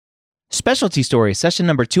Specialty Stories, session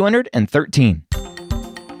number 213.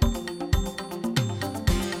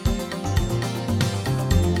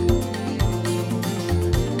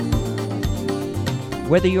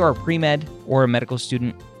 Whether you're a pre-med or a medical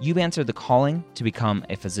student, you've answered the calling to become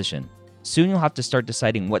a physician. Soon you'll have to start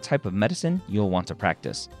deciding what type of medicine you'll want to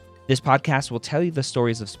practice. This podcast will tell you the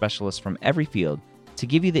stories of specialists from every field to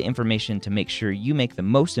give you the information to make sure you make the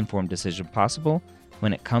most informed decision possible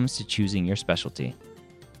when it comes to choosing your specialty.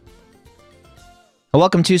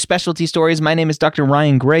 Welcome to Specialty Stories. My name is Dr.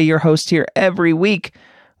 Ryan Gray, your host here every week,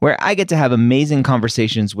 where I get to have amazing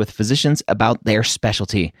conversations with physicians about their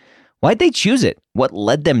specialty. Why'd they choose it? What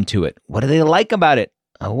led them to it? What do they like about it?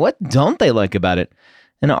 What don't they like about it?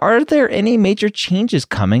 And are there any major changes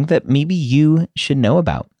coming that maybe you should know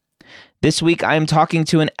about? This week, I am talking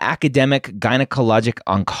to an academic gynecologic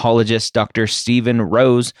oncologist, Dr. Stephen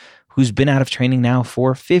Rose, who's been out of training now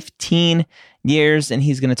for 15 years, and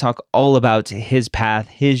he's going to talk all about his path,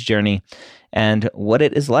 his journey, and what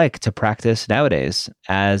it is like to practice nowadays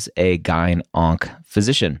as a gyn-onc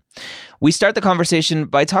physician. We start the conversation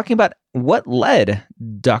by talking about what led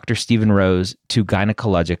Dr. Stephen Rose to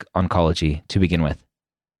gynecologic oncology to begin with.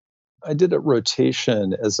 I did a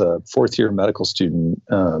rotation as a fourth-year medical student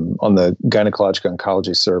on the gynecologic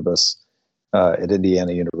oncology service at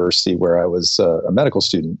Indiana University, where I was a medical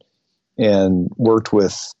student, and worked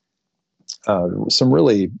with some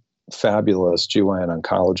really fabulous GYN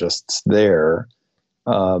oncologists there,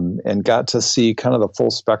 and got to see kind of the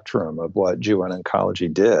full spectrum of what GYN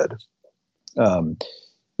oncology did.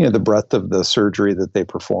 The breadth of the surgery that they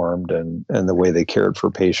performed and the way they cared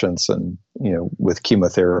for patients and, with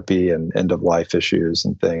chemotherapy and end of life issues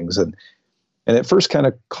and things. And it first kind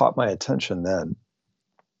of caught my attention then.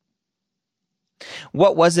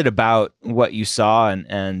 What was it about what you saw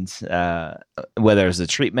and whether it was the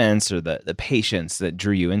treatments or the patients that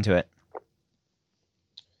drew you into it?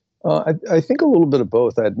 I think a little bit of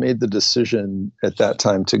both. I had made the decision at that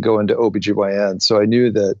time to go into OBGYN. So I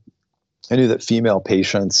knew that female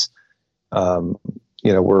patients,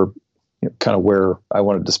 were kind of where I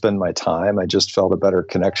wanted to spend my time. I just felt a better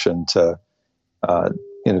connection to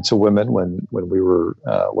women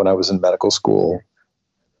when I was in medical school.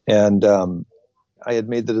 And I had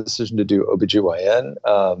made the decision to do OBGYN.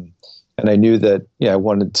 And I knew that, I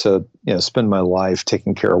wanted to, spend my life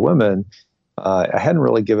taking care of women. I hadn't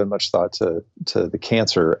really given much thought to the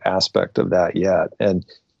cancer aspect of that yet. And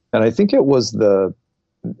I think it was the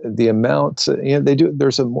amount,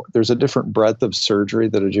 there's a different breadth of surgery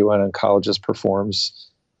that a GYN oncologist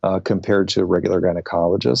performs compared to a regular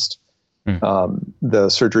gynecologist. The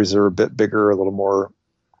surgeries are a bit bigger, a little more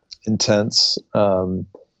intense,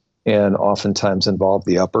 and oftentimes involve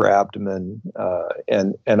the upper abdomen.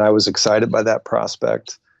 And I was excited by that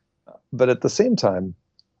prospect. But at the same time,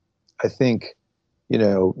 I think,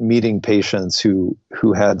 meeting patients who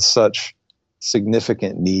had such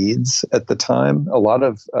significant needs at the time, a lot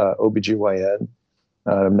of OBGYN,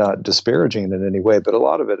 I'm not disparaging it in any way, but a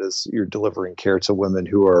lot of it is you're delivering care to women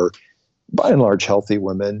who are, by and large, healthy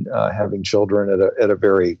women, having children at a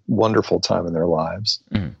very wonderful time in their lives.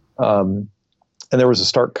 And there was a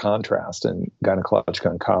stark contrast in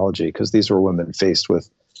gynecologic oncology because these were women faced with,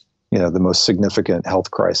 the most significant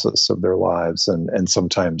health crisis of their lives, and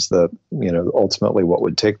sometimes ultimately what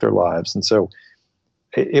would take their lives. And so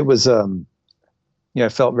it was, I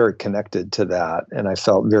felt very connected to that, and I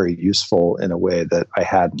felt very useful in a way that I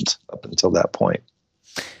hadn't up until that point.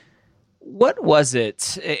 What was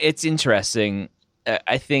it? It's interesting.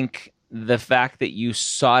 I think the fact that you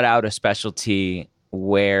sought out a specialty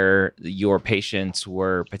where your patients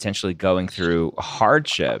were potentially going through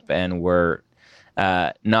hardship and were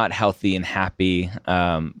not healthy and happy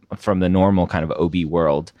from the normal kind of OB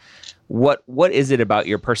world. What is it about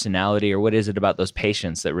your personality, or what is it about those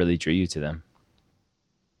patients that really drew you to them?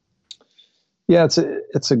 Yeah,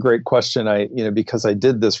 it's a great question. Because I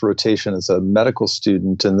did this rotation as a medical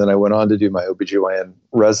student, and then I went on to do my OBGYN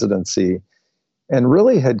residency, and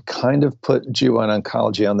really had kind of put GYN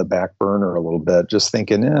oncology on the back burner a little bit, just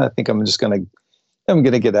thinking, I think I'm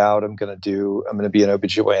going to get out. I'm going to be an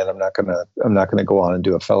OBGYN. I'm not going to go on and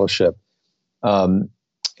do a fellowship. And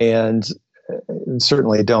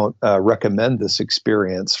certainly don't recommend this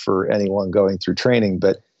experience for anyone going through training,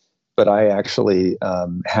 but I actually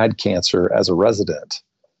had cancer as a resident.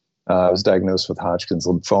 I was diagnosed with Hodgkin's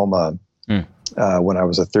lymphoma when I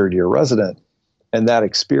was a third-year resident. And that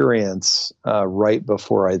experience, right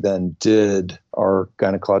before I then did our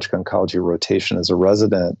gynecologic oncology rotation as a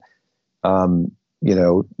resident,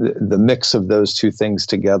 the mix of those two things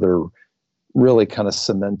together really kind of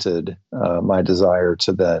cemented my desire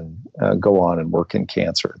to then go on and work in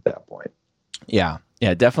cancer at that point. Yeah.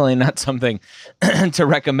 Yeah, definitely not something to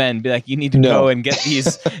recommend. Be like, you need to go and get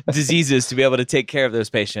these diseases to be able to take care of those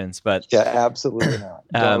patients. But yeah, absolutely not.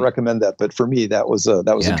 Don't recommend that. But for me, that was a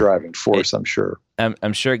driving force. I'm sure.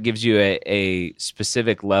 I'm sure it gives you a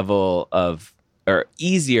specific level of or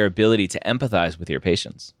easier ability to empathize with your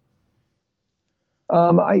patients.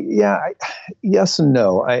 Yes and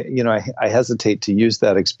no. I hesitate to use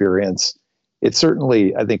that experience. It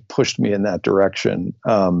certainly, I think, pushed me in that direction.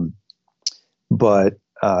 But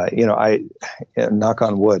I knock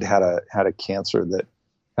on wood had a cancer that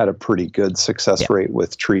had a pretty good success rate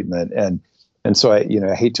with treatment, and so I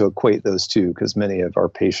hate to equate those two because many of our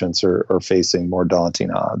patients are facing more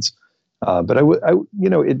daunting odds. But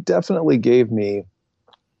it definitely gave me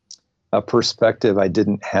a perspective I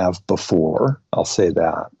didn't have before. I'll say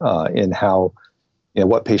that in how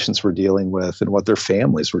what patients were dealing with and what their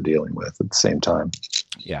families were dealing with at the same time.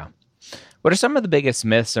 Yeah. What are some of the biggest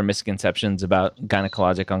myths or misconceptions about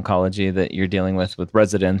gynecologic oncology that you're dealing with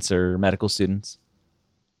residents or medical students?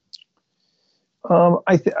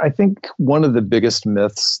 I think one of the biggest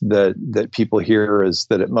myths that people hear is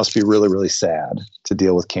that it must be really, really sad to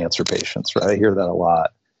deal with cancer patients, right? I hear that a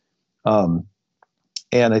lot.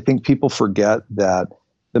 And I think people forget that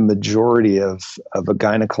the majority of a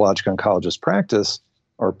gynecologic oncologist practice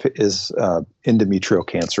is endometrial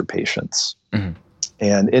cancer patients. Mm-hmm.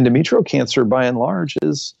 And endometrial cancer, by and large,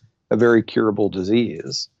 is a very curable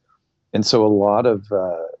disease. And so a lot of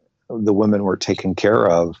the women we're taking care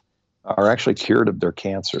of are actually cured of their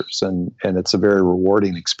cancers. And it's a very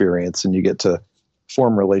rewarding experience. And you get to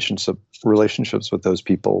form relationships with those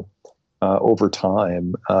people over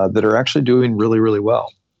time that are actually doing really, really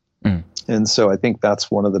well. Mm. And so I think that's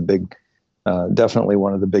definitely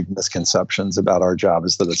one of the big misconceptions about our job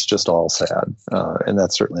is that it's just all sad. And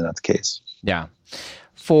that's certainly not the case. Yeah.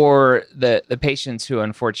 For the patients who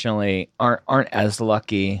unfortunately aren't as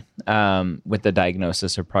lucky with the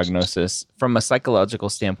diagnosis or prognosis, from a psychological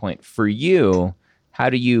standpoint, for you, how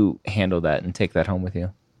do you handle that and take that home with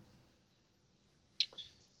you?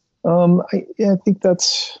 I think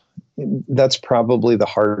that's probably the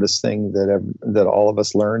hardest thing that all of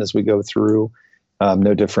us learn as we go through.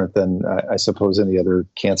 No different than I suppose any other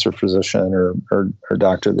cancer physician or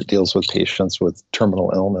doctor that deals with patients with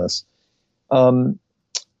terminal illness.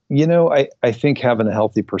 I think having a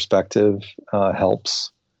healthy perspective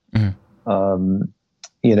helps. Mm-hmm.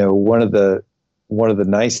 One of the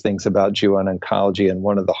nice things about GYN oncology and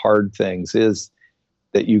one of the hard things is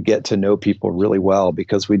that you get to know people really well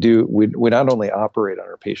because we not only operate on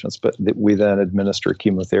our patients, but we then administer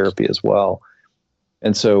chemotherapy as well.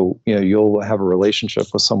 And so, you'll have a relationship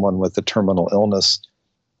with someone with a terminal illness,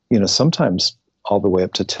 sometimes all the way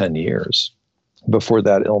up to 10 years before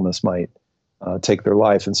that illness might take their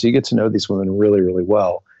life. And so you get to know these women really, really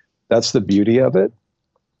well. That's the beauty of it.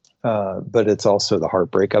 But it's also the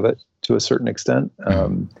heartbreak of it to a certain extent,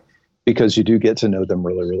 because you do get to know them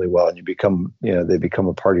really, really well and they become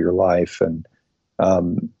a part of your life. And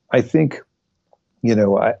I think,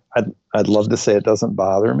 I'd love to say it doesn't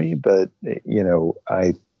bother me, but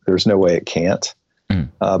there's no way it can't.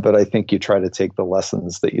 But I think you try to take the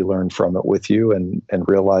lessons that you learn from it with you and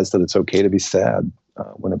realize that it's okay to be sad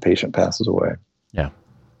when a patient passes away. Yeah.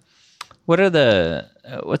 What's the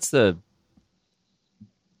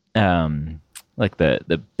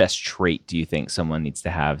the best trait do you think someone needs to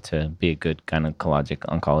have to be a good gynecologic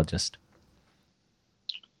oncologist?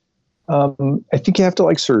 I think you have to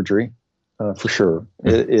like surgery, for sure.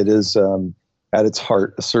 Mm-hmm. It is at its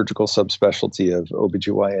heart a surgical subspecialty of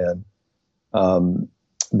OBGYN.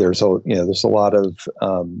 There's a lot of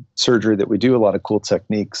surgery that we do, a lot of cool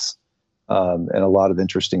techniques, and a lot of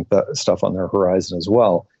interesting stuff on the horizon as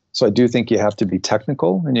well. So I do think you have to be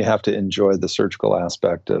technical and you have to enjoy the surgical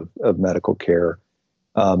aspect of medical care.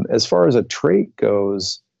 As far as a trait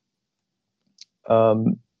goes, I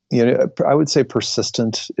would say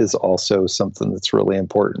persistent is also something that's really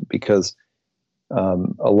important because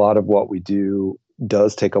a lot of what we do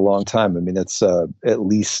does take a long time. I mean, it's at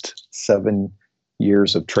least 7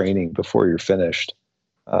 years of training before you're finished.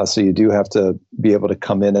 So you do have to be able to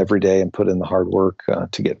come in every day and put in the hard work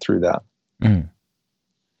to get through that. Mm.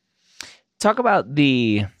 Talk about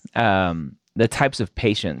the types of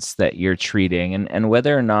patients that you're treating and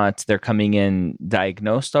whether or not they're coming in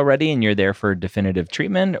diagnosed already and you're there for definitive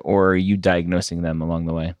treatment, or are you diagnosing them along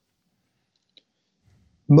the way?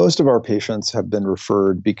 Most of our patients have been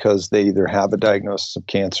referred because they either have a diagnosis of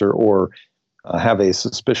cancer or have a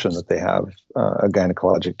suspicion that they have a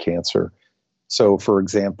gynecologic cancer. So, for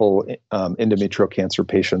example, endometrial cancer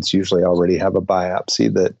patients usually already have a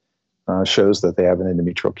biopsy that shows that they have an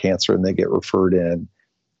endometrial cancer and they get referred in.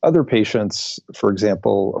 Other patients, for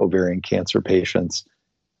example, ovarian cancer patients,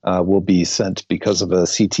 will be sent because of a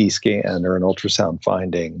CT scan or an ultrasound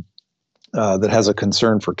finding that has a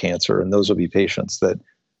concern for cancer, and those will be patients that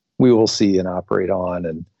we will see and operate on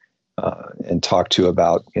and talk to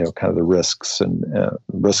about kind of the risks and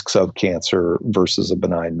risks of cancer versus a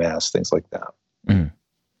benign mass, things like that. Mm.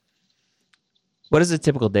 What does a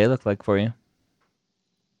typical day look like for you?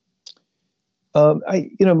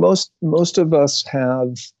 Most of us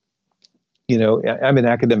have, I'm in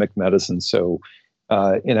academic medicine, so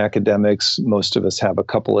in academics, most of us have a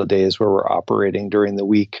couple of days where we're operating during the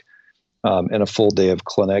week, and a full day of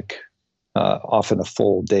clinic, often a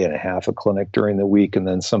full day and a half of clinic during the week, and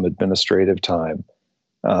then some administrative time.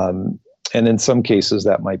 And in some cases,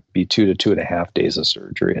 that might be 2 to 2.5 days of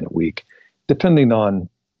surgery in a week, depending on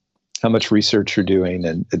how much research you're doing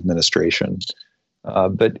and administration.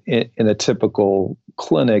 But in a typical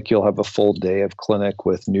clinic, you'll have a full day of clinic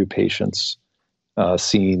with new patients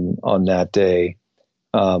seen on that day.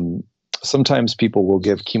 Sometimes people will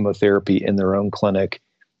give chemotherapy in their own clinic.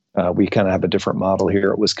 We kind of have a different model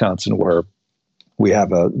here at Wisconsin where we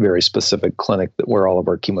have a very specific clinic where all of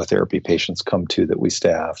our chemotherapy patients come to that we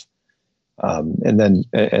staff. And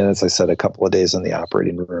as I said, a couple of days in the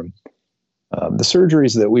operating room. The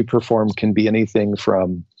surgeries that we perform can be anything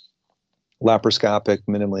from laparoscopic,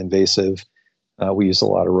 minimally invasive. We use a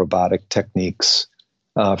lot of robotic techniques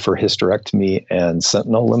for hysterectomy and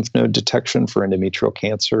sentinel lymph node detection for endometrial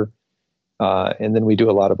cancer. And then we do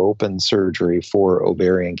a lot of open surgery for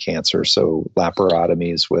ovarian cancer. So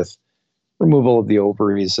laparotomies with removal of the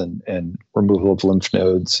ovaries and removal of lymph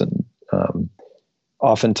nodes, and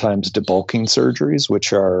oftentimes debulking surgeries,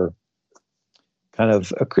 which are kind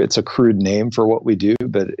of, it's a crude name for what we do,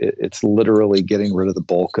 but it's literally getting rid of the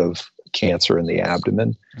bulk of cancer in the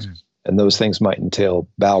abdomen. Mm. And those things might entail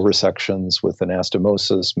bowel resections with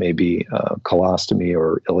anastomosis, maybe colostomy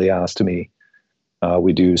or ileostomy.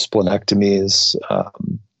 We do splenectomies.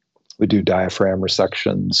 We do diaphragm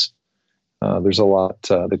resections. There's a lot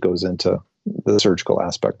that goes into the surgical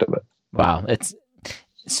aspect of it. Wow. It's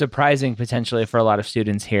surprising potentially for a lot of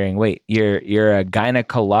students hearing, wait, you're a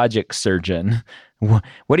gynecologic surgeon.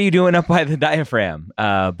 What are you doing up by the diaphragm?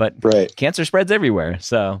 But right. Cancer spreads everywhere.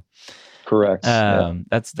 So correct.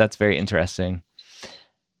 That's very interesting.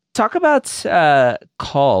 Talk about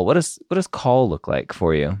call. What does call look like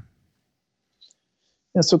for you?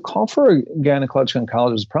 Yeah, so call for a gynecologic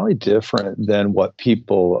oncologist is probably different than what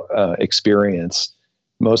people experience.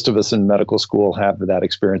 Most of us in medical school have that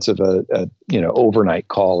experience of a overnight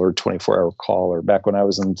call or 24-hour call, or back when I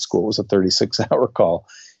was in school, it was a 36-hour call.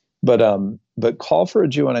 But call for a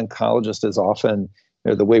GYN oncologist is often,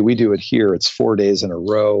 the way we do it here, it's 4 days in a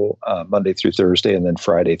row, Monday through Thursday, and then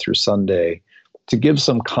Friday through Sunday, to give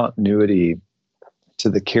some continuity to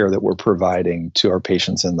the care that we're providing to our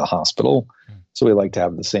patients in the hospital. So we like to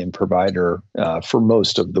have the same provider for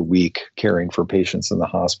most of the week caring for patients in the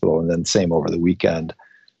hospital, and then same over the weekend.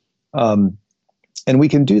 And we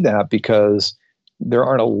can do that because there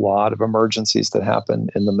aren't a lot of emergencies that happen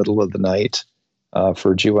in the middle of the night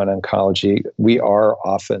for GYN oncology. We are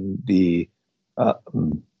often the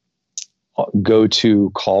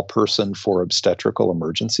go-to call person for obstetrical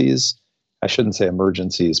emergencies. I shouldn't say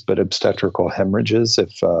emergencies, but obstetrical hemorrhages.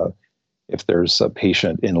 If there's a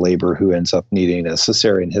patient in labor who ends up needing a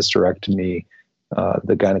cesarean hysterectomy,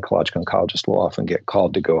 the gynecologic oncologist will often get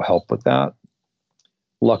called to go help with that.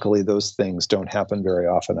 Luckily, those things don't happen very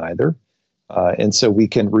often either. And so we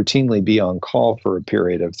can routinely be on call for a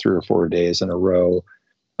period of 3 or 4 days in a row.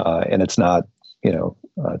 And it's not,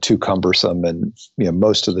 too cumbersome. And,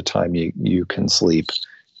 most of the time you can sleep,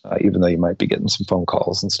 even though you might be getting some phone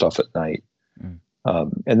calls and stuff at night. Mm.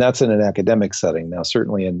 And that's in an academic setting. Now,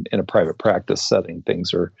 certainly in a private practice setting,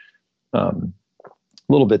 things are a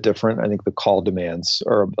little bit different. I think the call demands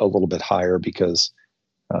are a little bit higher because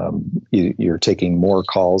you're taking more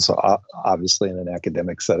calls, obviously, in an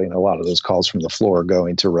academic setting. A lot of those calls from the floor are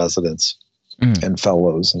going to residents and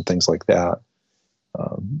fellows and things like that.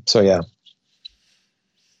 So, yeah.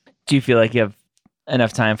 Do you feel like you have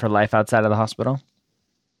enough time for life outside of the hospital?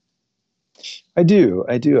 I do.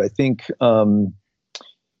 I think, one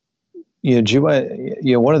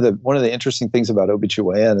of the interesting things about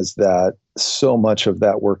OBGYN is that so much of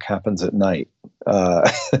that work happens at night.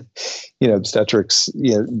 Obstetrics,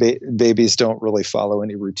 babies don't really follow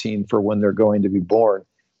any routine for when they're going to be born.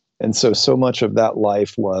 And so much of that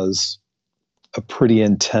life was a pretty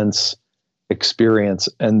intense experience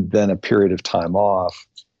and then a period of time off.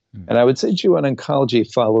 And I would say GYN oncology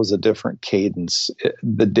follows a different cadence.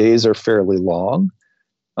 The days are fairly long,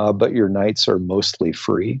 but your nights are mostly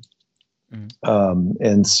free.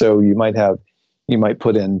 And so you might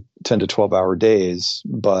put in 10 to 12-hour days,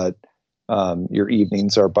 but your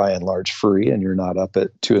evenings are by and large free, and you're not up at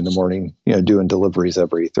 2 a.m, doing deliveries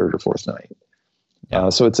every third or fourth night. Yeah.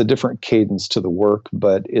 So it's a different cadence to the work,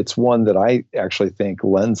 but it's one that I actually think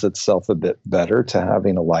lends itself a bit better to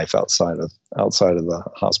having a life outside of the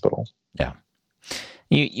hospital. Yeah.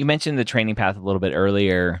 You mentioned the training path a little bit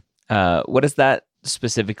earlier. What does that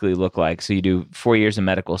specifically look like? So you do 4 years of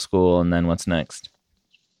medical school, and then what's next?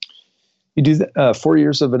 You do 4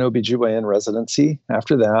 years of an OBGYN residency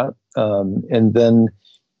after that, and then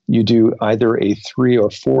you do either a 3 or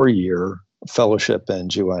 4 year fellowship in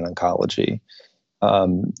GYN oncology.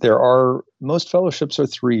 Most fellowships are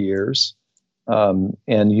 3 years,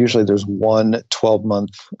 and usually there's one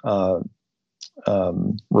 12-month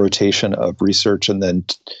rotation of research, and then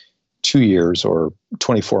 2 years or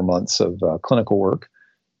 24 months of clinical work.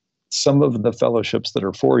 Some of the fellowships that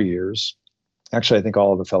are 4 years, actually, I think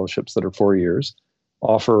all of the fellowships that are 4 years,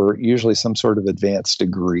 offer usually some sort of advanced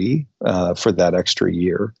degree for that extra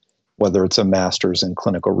year, whether it's a master's in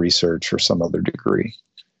clinical research or some other degree.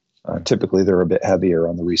 Typically, they're a bit heavier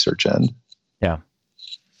on the research end. Yeah.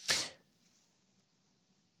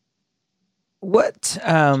 What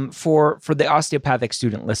for the osteopathic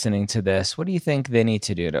student listening to this, what do you think they need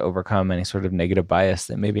to do to overcome any sort of negative bias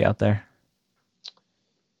that may be out there?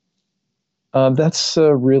 That's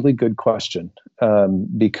a really good question,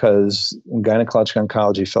 because gynecologic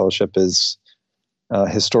oncology fellowship is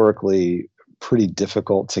historically pretty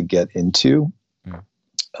difficult to get into.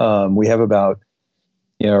 We have about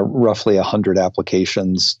roughly 100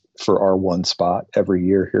 applications for our one spot every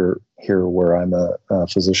year here where I'm a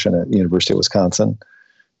physician at the University of Wisconsin.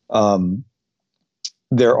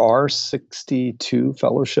 There are 62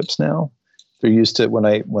 fellowships now. There used to, when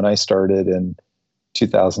I started in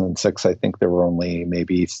 2006, I think there were only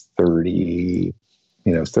maybe 30,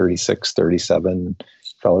 36, 37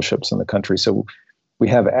 fellowships in the country. So we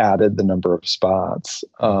have added the number of spots.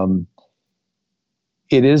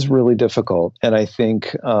 It is really difficult. And I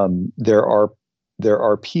think there are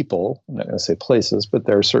people, I'm not going to say places, but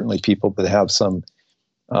there are certainly people that have some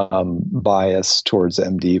bias towards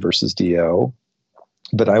MD versus DO.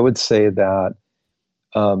 But I would say that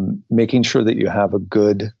making sure that you have a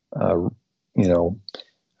good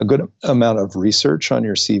amount of research on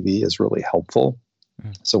your CV is really helpful.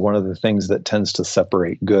 So one of the things that tends to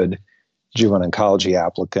separate good GYN oncology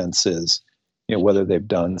applicants is, whether they've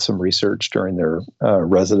done some research during their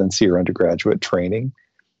residency or undergraduate training,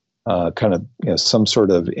 some sort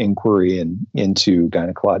of inquiry into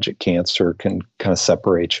gynecologic cancer can kind of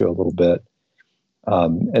separate you a little bit.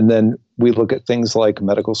 And then we look at things like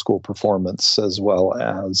medical school performance as well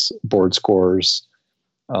as board scores,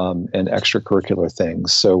 and extracurricular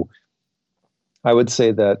things. So I would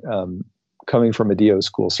say that coming from a DO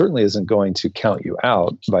school certainly isn't going to count you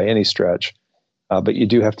out by any stretch, but you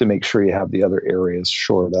do have to make sure you have the other areas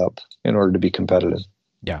shored up in order to be competitive.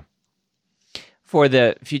 Yeah. For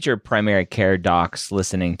the future primary care docs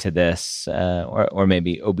listening to this, or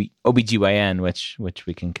maybe OBGYN, which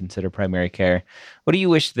we can consider primary care, what do you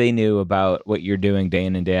wish they knew about what you're doing day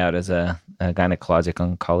in and day out as a gynecologic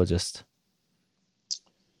oncologist?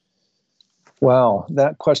 Wow,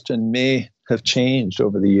 that question may have changed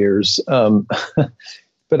over the years,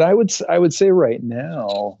 but I would say right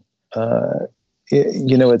now,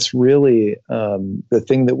 it's really the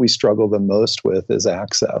thing that we struggle the most with is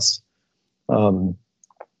access.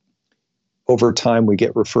 Over time, we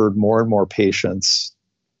get referred more and more patients,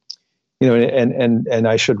 and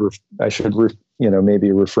I should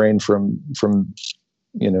maybe refrain from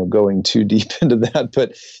going too deep into that.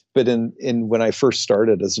 But in when I first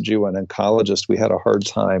started as a GYN oncologist, we had a hard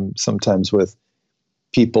time sometimes with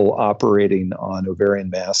people operating on ovarian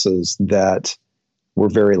masses that were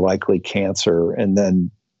very likely cancer, and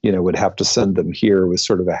then would have to send them here with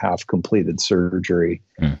sort of a half completed surgery.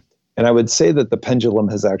 And I would say that the pendulum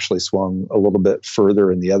has actually swung a little bit further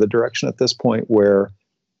in the other direction at this point, where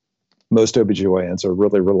most OBGYNs are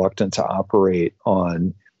really reluctant to operate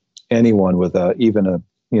on anyone with even a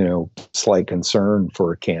slight concern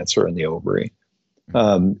for cancer in the ovary.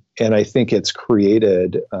 And I think it's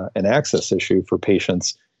created an access issue for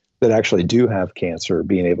patients that actually do have cancer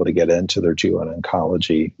being able to get into their GYN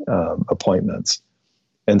oncology appointments.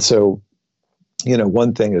 And so,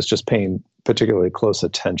 one thing is just paying particularly close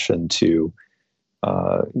attention to,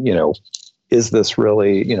 is this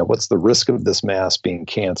really, what's the risk of this mass being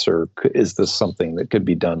cancer? Is this something that could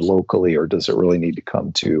be done locally, or does it really need to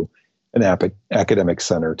come to an academic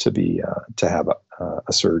center to have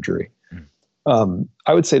a surgery?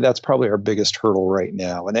 I would say that's probably our biggest hurdle right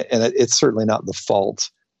now. And it's certainly not the fault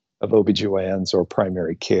of OBGYNs or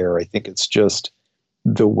primary care. I think it's just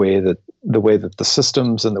the way that the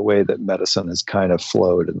systems and the way that medicine has kind of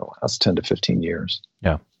flowed in the last 10 to 15 years.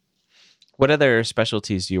 Yeah. What other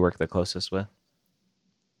specialties do you work the closest with?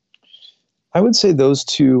 I would say those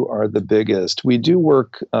two are the biggest. We do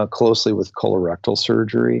work closely with colorectal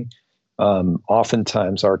surgery.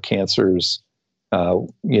 Oftentimes our cancers,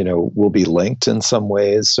 will be linked in some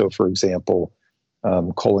ways. So for example,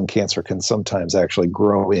 colon cancer can sometimes actually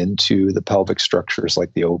grow into the pelvic structures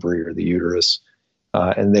like the ovary or the uterus.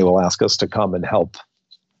 And they will ask us to come and help,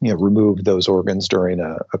 remove those organs during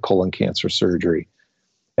a colon cancer surgery,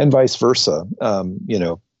 and vice versa.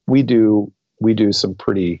 We do some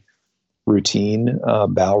pretty routine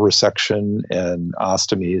bowel resection and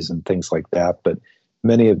ostomies and things like that, but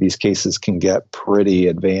many of these cases can get pretty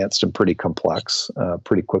advanced and pretty complex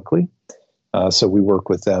pretty quickly. So we work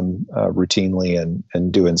with them routinely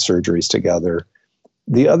and doing surgeries together.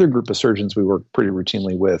 The other group of surgeons we work pretty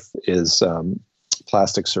routinely with is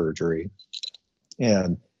plastic surgery.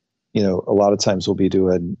 And, a lot of times we'll be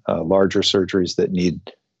doing larger surgeries that need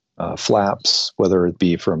flaps, whether it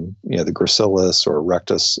be from, the gracilis or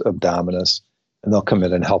rectus abdominis, and they'll come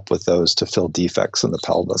in and help with those to fill defects in the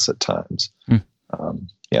pelvis at times.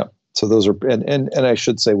 So those are, and I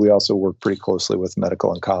should say we also work pretty closely with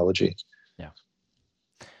medical oncology. Yeah.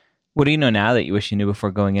 What do you know now that you wish you knew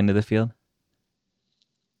before going into the field?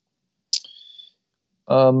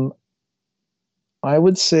 I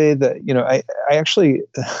would say that,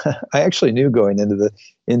 I actually knew going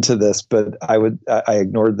into this, but I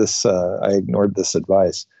ignored this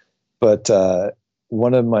advice. But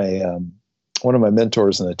one of my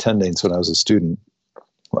mentors and attendings when I was a student,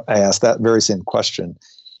 I asked that very same question,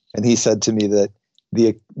 and he said to me that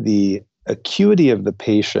the acuity of the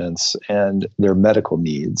patients and their medical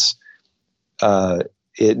needs,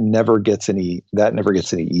 it never gets any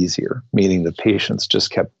easier. Meaning the patients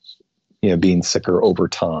just kept being sicker over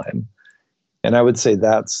time. And I would say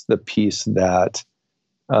that's the piece that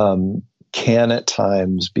can at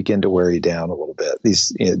times begin to wear you down a little bit.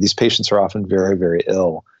 These patients are often very, very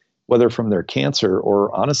ill, whether from their cancer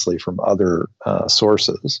or honestly from other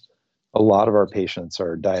sources. A lot of our patients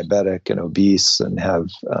are diabetic and obese and have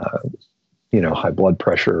high blood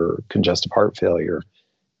pressure, congestive heart failure,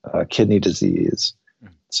 kidney disease.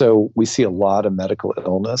 So we see a lot of medical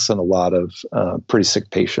illness and a lot of pretty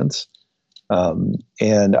sick patients.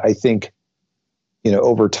 And I think,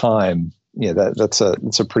 over time, that's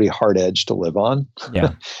a pretty hard edge to live on.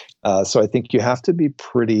 Yeah. So I think you have to be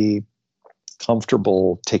pretty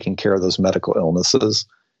comfortable taking care of those medical illnesses,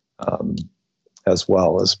 as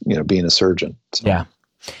well as, being a surgeon. So. Yeah.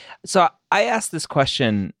 So I asked this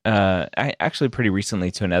question, actually pretty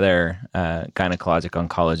recently to another gynecologic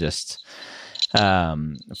oncologist,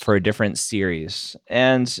 for a different series.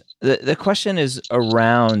 And the question is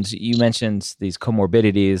around, you mentioned these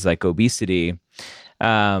comorbidities like obesity,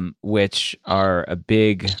 which are a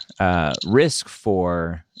big risk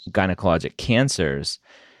for gynecologic cancers.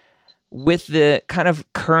 With the kind of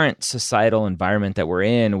current societal environment that we're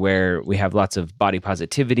in, where we have lots of body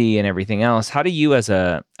positivity and everything else, how do you as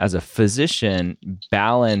a physician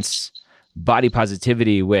balance body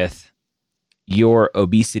positivity with your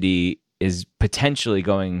obesity is potentially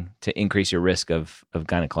going to increase your risk of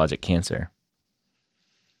gynecologic cancer?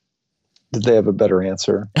 Did they have a better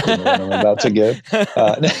answer than the one I'm about to give? No,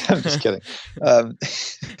 I'm just kidding.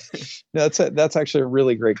 No, that's actually a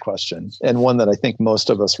really great question, and one that I think most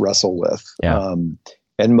of us wrestle with. Yeah.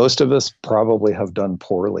 And most of us probably have done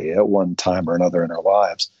poorly at one time or another in our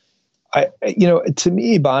lives. To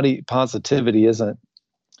me, body positivity isn't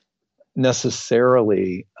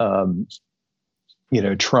necessarily,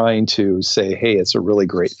 trying to say, hey, it's a really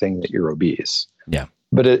great thing that you're obese. Yeah.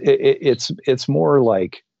 But it's more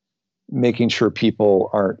like making sure people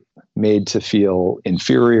aren't made to feel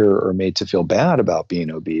inferior or made to feel bad about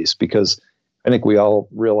being obese, because I think we all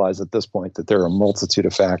realize at this point that there are a multitude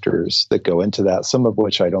of factors that go into that, some of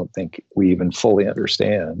which I don't think we even fully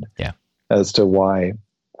understand. Yeah. As to why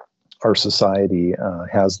our society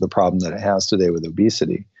has the problem that it has today with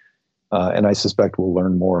obesity. And I suspect we'll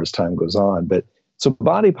learn more as time goes on. But so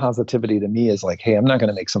body positivity to me is like, hey, I'm not going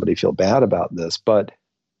to make somebody feel bad about this, but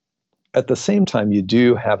at the same time, you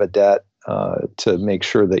do have a debt to make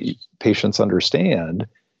sure that patients understand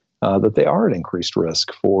that they are at increased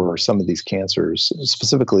risk for some of these cancers,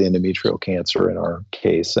 specifically endometrial cancer in our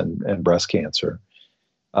case and breast cancer,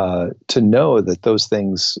 to know that those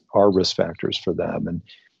things are risk factors for them. And,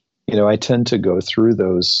 I tend to go through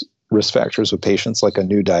those risk factors with patients, like a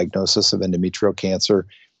new diagnosis of endometrial cancer.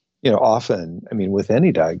 Often, with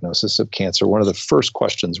any diagnosis of cancer, one of the first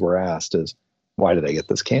questions we're asked is, why did I get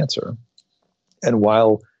this cancer? And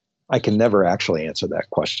while I can never actually answer that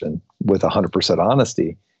question with 100%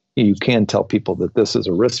 honesty, you can tell people that this is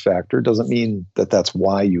a risk factor. Doesn't mean that that's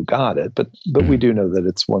why you got it, but we do know that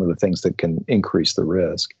it's one of the things that can increase the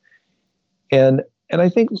risk. And I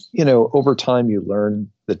think, over time you learn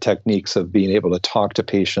the techniques of being able to talk to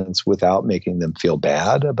patients without making them feel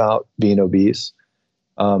bad about being obese.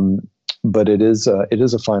 But it is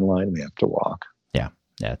a fine line we have to walk.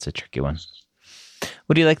 Yeah, it's a tricky one.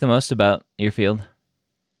 What do you like the most about your field?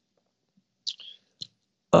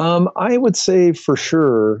 I would say for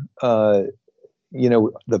sure, the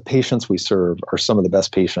patients we serve are some of the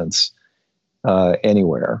best patients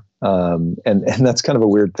anywhere. And that's kind of a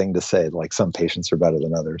weird thing to say, like some patients are better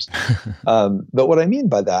than others. But what I mean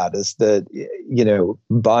by that is that,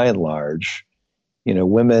 by and large,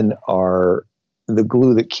 women are the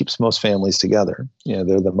glue that keeps most families together. They're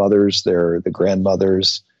the mothers, they're the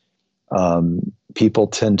grandmothers. People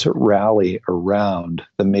tend to rally around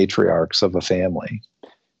the matriarchs of a family.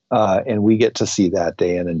 And we get to see that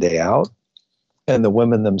day in and day out. And the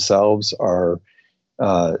women themselves are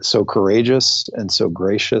so courageous and so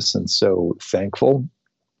gracious and so thankful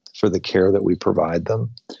for the care that we provide them,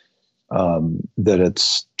 that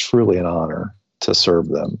it's truly an honor to serve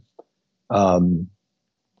them.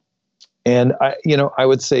 And I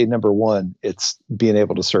would say, number one, it's being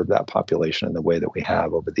able to serve that population in the way that we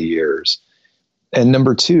have over the years. And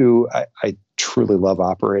number two, I truly love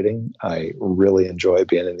operating. I really enjoy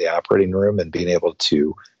being in the operating room and being able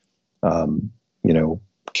to,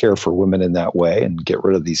 care for women in that way and get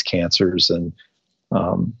rid of these cancers and,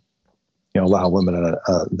 allow women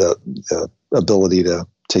the ability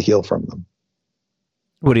to heal from them.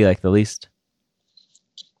 What do you like the least?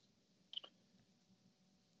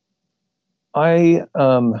 I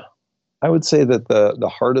would say that the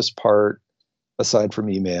hardest part, aside from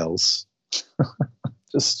emails,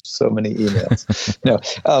 just so many emails. No,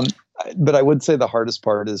 but I would say the hardest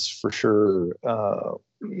part is for sure,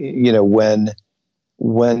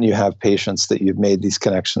 when you have patients that you've made these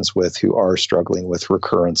connections with who are struggling with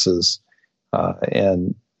recurrences,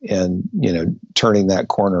 and turning that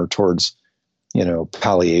corner towards,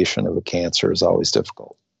 palliation of a cancer is always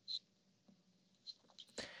difficult.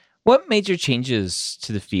 What major changes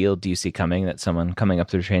to the field do you see coming that someone coming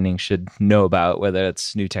up through training should know about, whether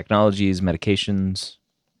it's new technologies, medications?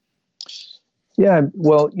 Yeah,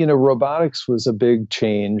 well, robotics was a big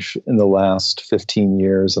change in the last 15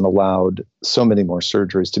 years and allowed so many more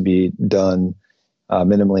surgeries to be done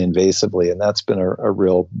minimally invasively, and that's been a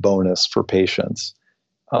real bonus for patients.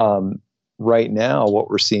 Right now,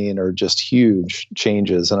 what we're seeing are just huge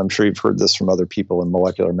changes, and I'm sure you've heard this from other people in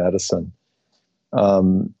molecular medicine.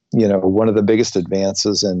 One of the biggest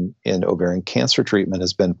advances in ovarian cancer treatment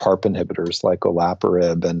has been PARP inhibitors like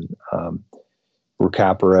olaparib and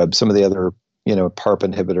rucaparib, some of the other PARP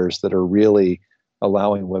inhibitors that are really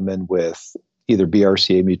allowing women with either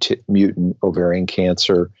BRCA mutant ovarian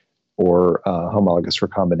cancer or homologous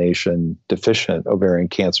recombination deficient ovarian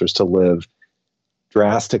cancers to live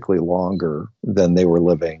drastically longer than they were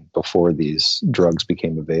living before these drugs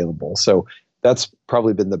became available. So that's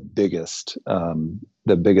probably been the biggest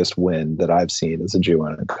win that I've seen as a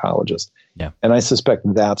GYN oncologist. Yeah. And I suspect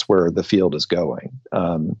that's where the field is going.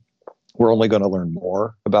 We're only going to learn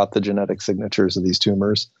more about the genetic signatures of these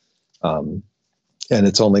tumors. And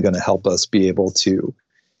it's only going to help us be able to,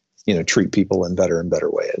 treat people in better and better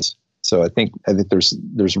ways. So I think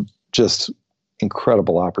there's just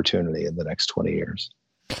incredible opportunity in the next 20 years.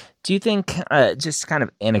 Do you think, just kind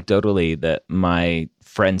of anecdotally, that my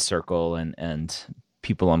friend circle and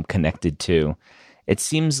people I'm connected to, it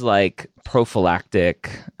seems like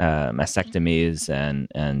prophylactic mastectomies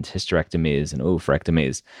and hysterectomies and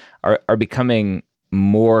oophorectomies are becoming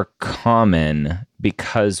more common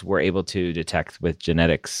because we're able to detect with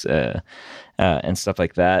genetics and stuff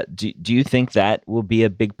like that. Do you think that will be a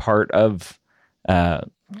big part of quote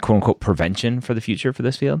unquote prevention for the future for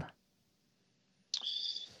this field?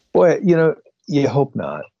 Boy, you hope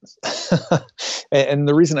not. And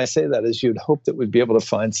the reason I say that is you'd hope that we'd be able to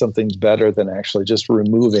find something better than actually just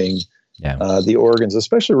removing the organs,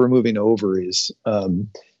 especially removing ovaries,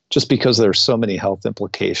 just because there's so many health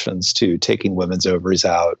implications to taking women's ovaries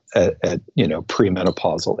out at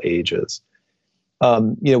premenopausal ages.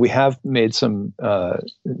 We have made some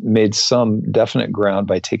definite ground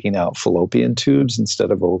by taking out fallopian tubes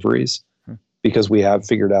instead of ovaries, because we have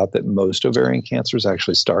figured out that most ovarian cancers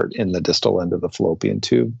actually start in the distal end of the fallopian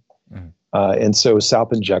tube. And so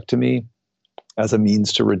salpingectomy as a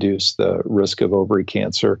means to reduce the risk of ovary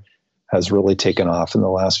cancer has really taken off in the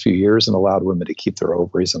last few years and allowed women to keep their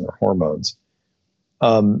ovaries and their hormones.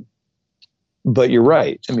 but you're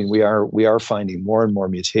right. I mean, we are finding more and more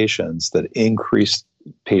mutations that increase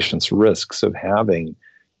patients' risks of having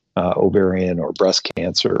ovarian or breast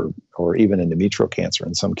cancer, or even endometrial cancer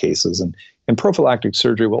in some cases. And prophylactic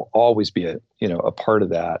surgery will always be a part of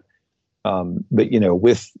that. But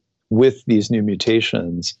with these new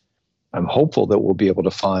mutations, I'm hopeful that we'll be able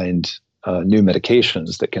to find new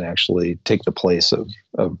medications that can actually take the place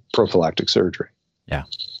of prophylactic surgery. Yeah.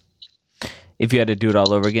 If you had to do it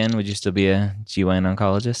all over again, would you still be a GYN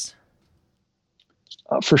oncologist?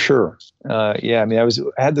 For sure. Yeah. I mean,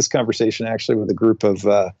 I had this conversation actually with a group of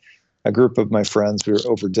my friends. We were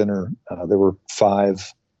over dinner. There were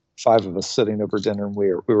five of us sitting over dinner, and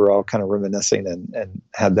we were all kind of reminiscing and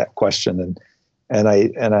had that question. And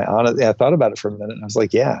I honestly, I thought about it for a minute, and I was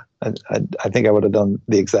like, yeah, I think I would have done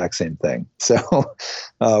the exact same thing. So,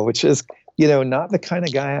 which is, not the kind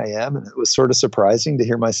of guy I am. And it was sort of surprising to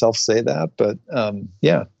hear myself say that, but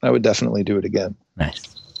yeah, I would definitely do it again.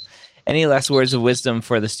 Nice. Any last words of wisdom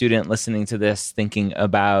for the student listening to this, thinking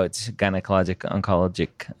about gynecologic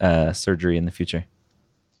oncologic surgery in the future?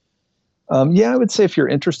 Yeah, I would say if you're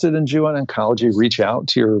interested in GYN oncology, reach out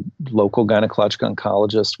to your local gynecologic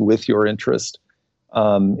oncologist with your interest.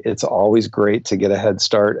 It's always great to get a head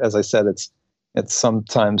start. As I said, it's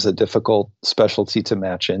sometimes a difficult specialty to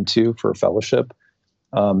match into for a fellowship.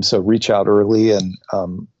 So reach out early and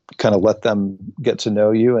kind of let them get to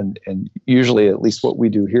know you. And usually, at least what we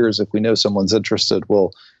do here is if we know someone's interested,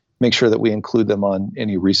 we'll make sure that we include them on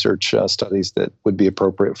any research studies that would be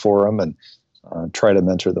appropriate for them, and try to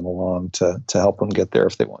mentor them along to help them get there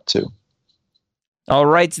if they want to. All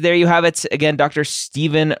right, there you have it. Again, Dr.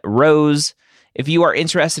 Stephen Rose. If you are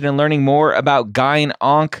interested in learning more about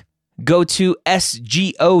GynOnc, go to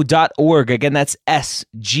sgo.org. Again, that's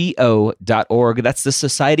sgo.org. That's the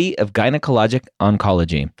Society of Gynecologic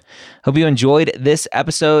Oncology. Hope you enjoyed this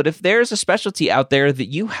episode. If there's a specialty out there that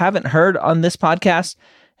you haven't heard on this podcast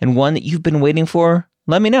and one that you've been waiting for,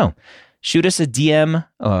 let me know. Shoot us a DM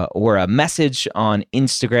or a message on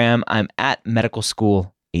Instagram. I'm at Medical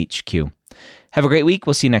School HQ. Have a great week.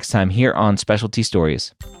 We'll see you next time here on Specialty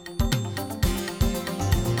Stories.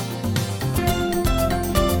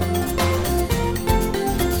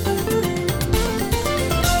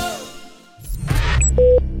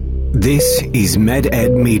 This is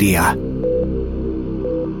MedEd Media.